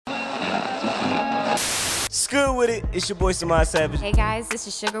Screw with it. It's your boy Samad Savage. Hey guys, this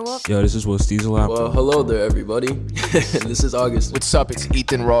is Sugar Wolf. Yo, this is Will Steezel. Well, hello there, everybody. This is August. What's up? It's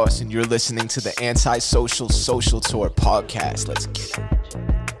Ethan Ross, and you're listening to the Antisocial Social Tour podcast. Let's get it.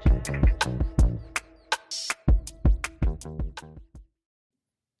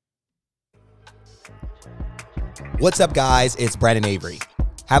 What's up, guys? It's Brandon Avery.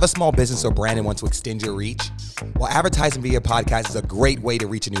 Have a small business or brand and want to extend your reach? Well, advertising via podcast is a great way to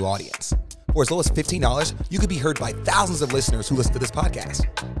reach a new audience. For as low as $15, you could be heard by thousands of listeners who listen to this podcast.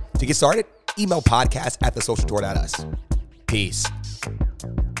 To get started, email podcast@thesocialtour.us. Peace.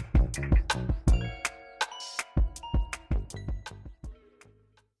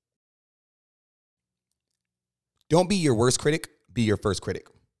 Don't be your worst critic, be your first critic.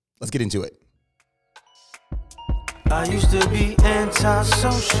 Let's get into it. I used to be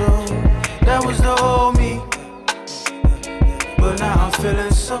antisocial, that was the old me. But now I'm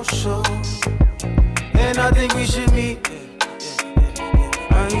feeling social, and I think we should meet.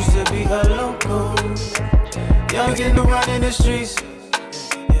 I used to be a local, young and to run in the streets.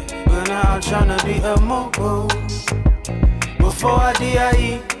 But now I'm trying to be a mogul. Before I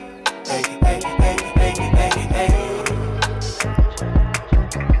D.I.E. Hey, hey, hey, hey, hey, hey.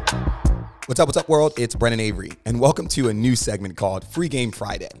 What's up, world? It's Brandon Avery, and welcome to a new segment called Free Game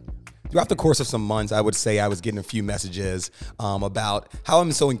Friday. Throughout the course of some months, I would say I was getting a few messages about how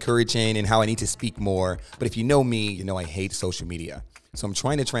I'm so encouraging and how I need to speak more. But if you know me, you know I hate social media. So I'm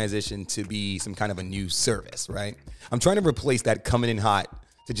trying to transition to be some kind of a new service, right? I'm trying to replace that coming in hot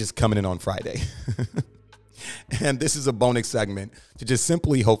to just coming in on Friday. And this is a bonus segment to just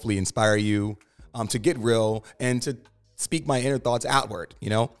simply, hopefully, inspire you to get real and to speak my inner thoughts outward, you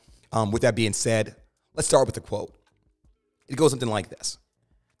know? With that being said, let's start with a quote. It goes something like this.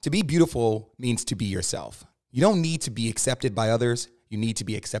 To be beautiful means to be yourself. You don't need to be accepted by others. You need to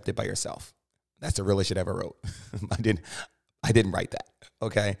be accepted by yourself. That's the realest shit I ever wrote. I didn't write that,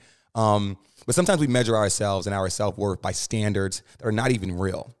 okay? But sometimes we measure ourselves and our self-worth by standards that are not even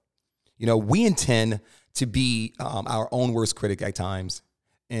real. You know, we intend to be our own worst critic at times,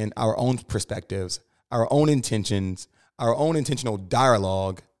 and our own perspectives, our own intentions, our own intentional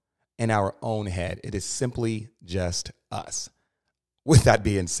dialogue, in our own head. It is simply just us. With that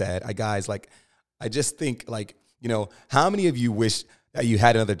being said, I just think, how many of you wish that you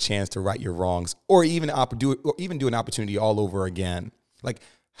had another chance to right your wrongs, or even do an opportunity all over again? Like,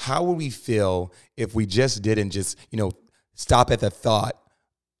 how would we feel if we just didn't stop at the thought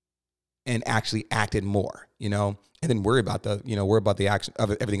and actually acted more, and then worry about the action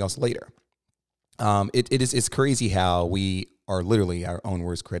of everything else later. It's crazy how we are literally our own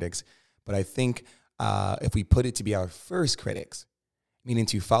worst critics. But I think if we put it to be our first critics, meaning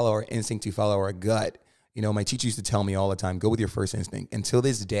to follow our instinct, to follow our gut, my teacher used to tell me all the time, go with your first instinct. And till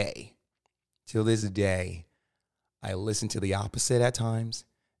this day, I listen to the opposite at times,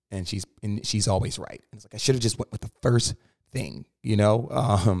 and she's always right. And it's like, I should have just went with the first thing,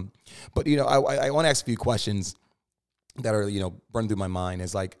 But, I want to ask a few questions that are, running through my mind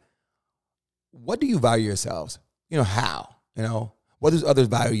is like, what do you value yourselves? How? What does others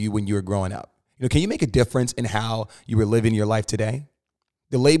value you when you were growing up? Can you make a difference in how you were living your life today?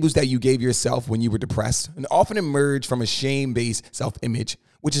 The labels that you gave yourself when you were depressed and often emerge from a shame-based self-image,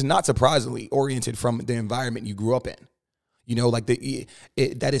 which is not surprisingly oriented from the environment you grew up in.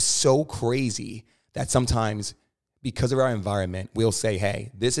 That is so crazy that sometimes because of our environment, we'll say,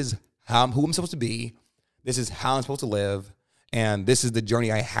 hey, this is who I'm supposed to be. This is how I'm supposed to live. And this is the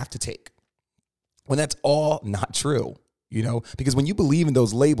journey I have to take. When that's all not true, because when you believe in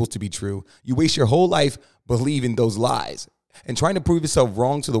those labels to be true, you waste your whole life believing those lies and trying to prove yourself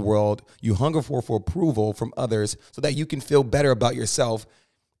wrong to the world. You hunger for approval from others so that you can feel better about yourself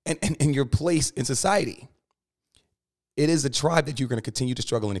and your place in society. It is a tribe that you're going to continue to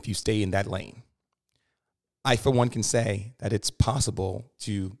struggle in if you stay in that lane. I, for one, can say that it's possible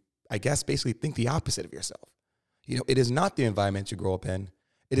to, basically think the opposite of yourself. It is not the environment you grow up in.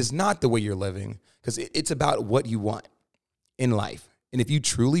 It is not the way you're living, because it's about what you want in life. And if you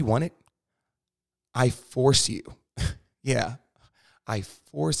truly want it, I force you. Yeah, I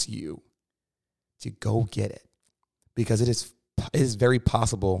force you to go get it, because it is very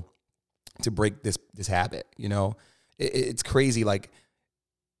possible to break this habit. It's crazy. Like,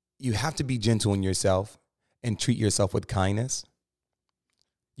 you have to be gentle in yourself and treat yourself with kindness.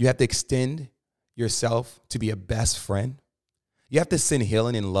 You have to extend yourself to be a best friend. You have to send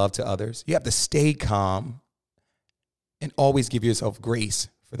healing and love to others. You have to stay calm and always give yourself grace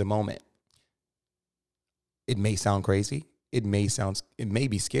for the moment. It may sound crazy. It may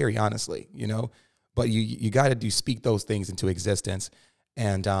be scary, honestly, but you got to speak those things into existence.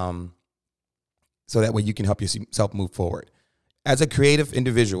 And so that way you can help yourself move forward. As a creative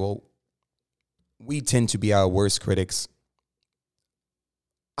individual, we tend to be our worst critics.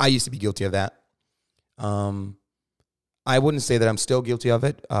 I used to be guilty of that. I wouldn't say that I'm still guilty of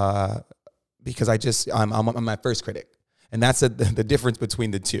it because I'm my first critic. And that's the difference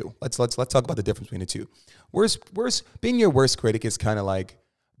between the two. Let's talk about the difference between the two. Being your worst critic is kind of like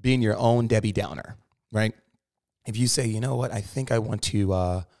being your own Debbie Downer, right? If you say, you know what, I think I want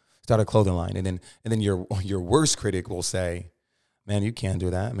to start a clothing line, and then your worst critic will say, man, you can't do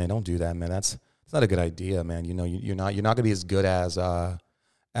that, man. Don't do that, man. That's not a good idea, man. You know, you're not gonna be as good as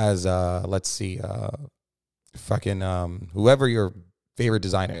let's see, whoever your favorite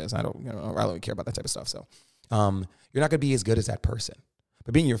designer is. I don't really care about that type of stuff. So, you're not gonna be as good as that person.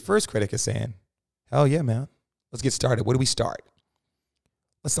 But being your first critic is saying, hell yeah, man. Let's get started. Where do we start?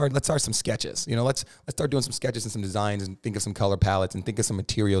 Let's start some sketches. You know, let's start doing some sketches and some designs and think of some color palettes and think of some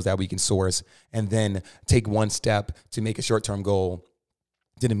materials that we can source, and then take one step to make a short-term goal,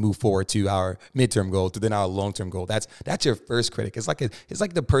 then move forward to our midterm goal, to then our long-term goal. That's your first critic. It's like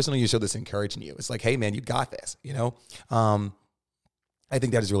the person on your show that's encouraging you. It's like, hey man, you got this, you know? I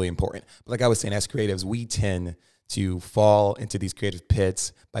think that is really important. But like I was saying, as creatives, we tend to fall into these creative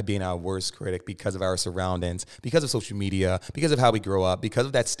pits by being our worst critic because of our surroundings, because of social media, because of how we grow up, because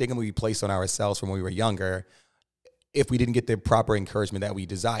of that stigma we placed on ourselves from when we were younger, if we didn't get the proper encouragement that we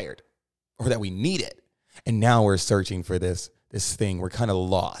desired or that we needed. And now we're searching for this thing. We're kind of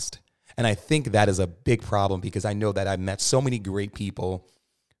lost. And I think that is a big problem because I know that I've met so many great people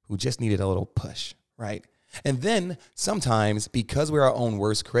who just needed a little push, right? And then sometimes because we're our own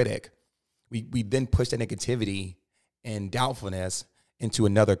worst critic, we then push that negativity and doubtfulness into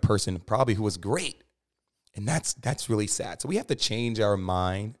another person, probably who was great. And that's really sad. So we have to change our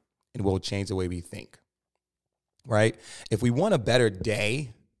mind, and we'll change the way we think, right? If we want a better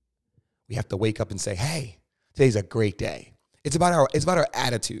day, we have to wake up and say, hey, today's a great day. It's about our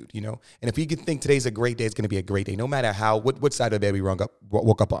attitude, you know? And if we can think today's a great day, it's going to be a great day, no matter what side of the bed we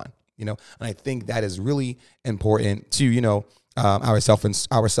woke up on, you know? And I think that is really important to, you know, our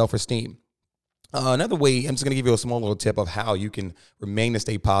self-esteem. Another way, I'm just going to give you a small little tip of how you can remain to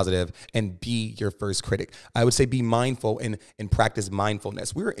stay positive and be your first critic. I would say be mindful and practice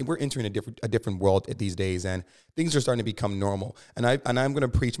mindfulness. We're entering a different world these days, and things are starting to become normal. And I'm going to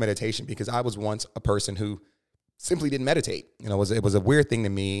preach meditation because I was once a person who simply didn't meditate. You know, it was a weird thing to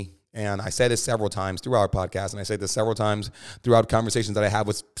me. And I said this several times through our podcast, and I say this several times throughout conversations that I have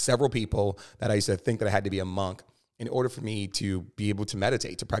with several people, that I used to think that I had to be a monk in order for me to be able to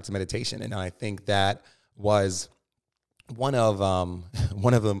meditate, to practice meditation. And I think that was one of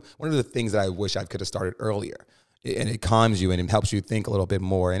the things that I wish I could have started earlier. And it calms you and it helps you think a little bit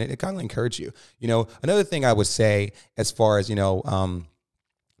more, and it kind of encourages you. You know, another thing I would say as far as, you know,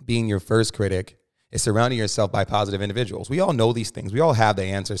 being your first critic is surrounding yourself by positive individuals. We all know these things. We all have the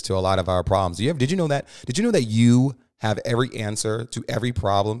answers to a lot of our problems. Did you know that? Did you know that you have every answer to every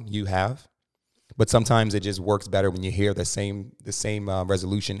problem you have? But sometimes it just works better when you hear the same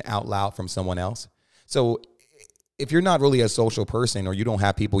resolution out loud from someone else. So if you're not really a social person, or you don't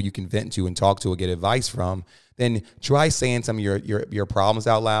have people you can vent to and talk to or get advice from, then try saying some of your problems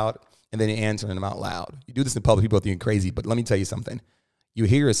out loud and then answering them out loud. You do this in public, people think you're crazy, but let me tell you something. You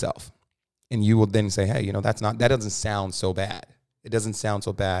hear yourself, and you will then say, hey, you know, that doesn't sound so bad. It doesn't sound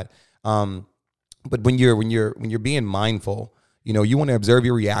so bad. But when you're being mindful, you know, you want to observe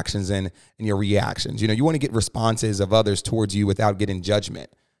your reactions and your reactions. You know, you want to get responses of others towards you without getting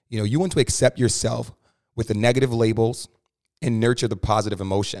judgment. You know, you want to accept yourself with the negative labels and nurture the positive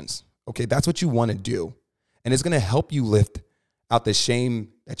emotions. Okay, that's what you want to do. And it's going to help you lift out the shame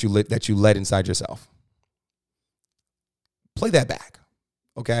that you let inside yourself. Play that back,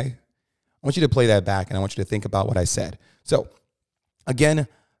 okay? I want you to play that back, and I want you to think about what I said. So, again,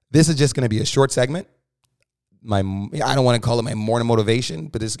 this is just going to be a short segment. I don't want to call it my morning motivation,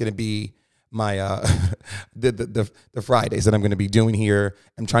 but this is going to be my the Fridays that I'm going to be doing here.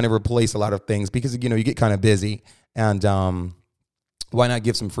 I'm trying to replace a lot of things because, you know, you get kind of busy, and why not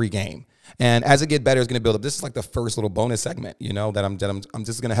give some free game? And as it get better, it's going to build up. This is like the first little bonus segment, you know, that I'm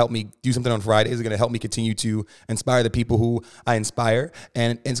just going to help me do something on Fridays. It's going to help me continue to inspire the people who I inspire,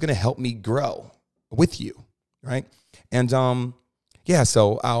 and it's going to help me grow with you, right? And yeah,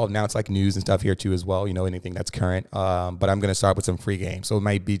 so I'll announce like news and stuff here too as well, you know, anything that's current. But I'm going to start with some free games. So it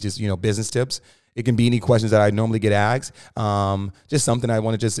might be just, you know, business tips. It can be any questions that I normally get asked. Just something I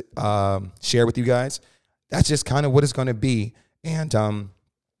want to just share with you guys. That's just kind of what it's going to be. And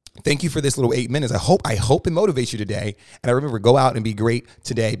thank you for this little 8 minutes. I hope it motivates you today. And I remember, go out and be great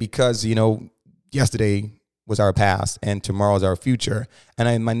today, because, you know, yesterday was our past and tomorrow is our future.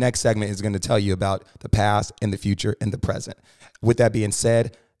 And my next segment is going to tell you about the past and the future and the present. With that being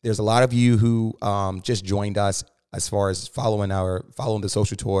said, there's a lot of you who just joined us as far as following the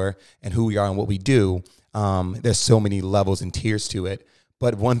social tour and who we are and what we do. There's so many levels and tiers to it.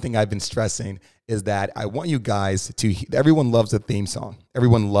 But one thing I've been stressing is that I want you guys everyone loves a theme song.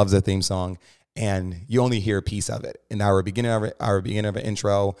 Everyone loves a theme song, and you only hear a piece of it in our beginning of an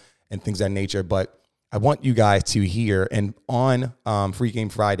intro and things of that nature. But I want you guys to hear, and on Free Game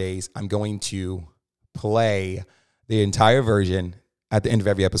Fridays, I'm going to play the entire version at the end of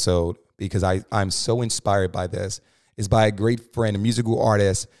every episode because I'm so inspired by this. It's by a great friend, a musical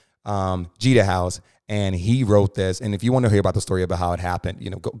artist, Gita House. And he wrote this. And if you want to hear about the story about how it happened,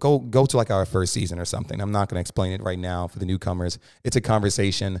 go to like our first season or something. I'm not going to explain it right now for the newcomers. It's a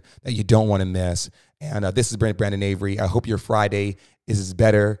conversation that you don't want to miss. And this is Brandon Avery. I hope your Friday is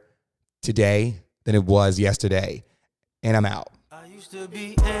better today than it was yesterday. And I'm out. I used to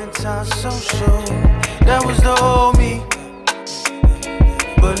be antisocial. That was the old me.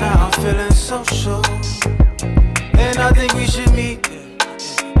 But now I'm feeling social. And I think we should meet.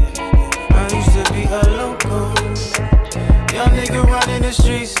 I used to be a local young nigga running the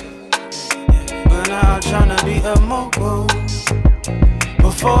streets, but now I'm tryna be a mogul.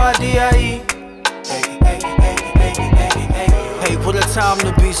 Before I D.I.E. Hey, what a time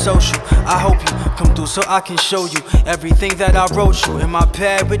to be social. I hope you come through so I can show you everything that I wrote you in my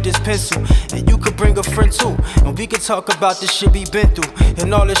pad with this pencil. And you could bring a friend too, and we could talk about the shit we been through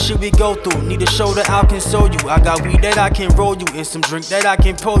and all the shit we go through. Need a shoulder I can show you. I got weed that I can roll you and some drink that I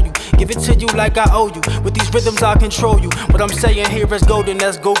can pour you. Give it to you like I owe you. With these rhythms I control you. What I'm saying here is golden,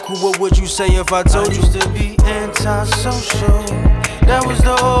 that's Goku. What would you say if I told you? I used to be antisocial. That was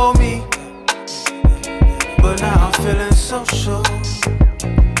the old me. But now I'm feeling social.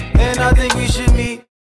 And I think we should meet.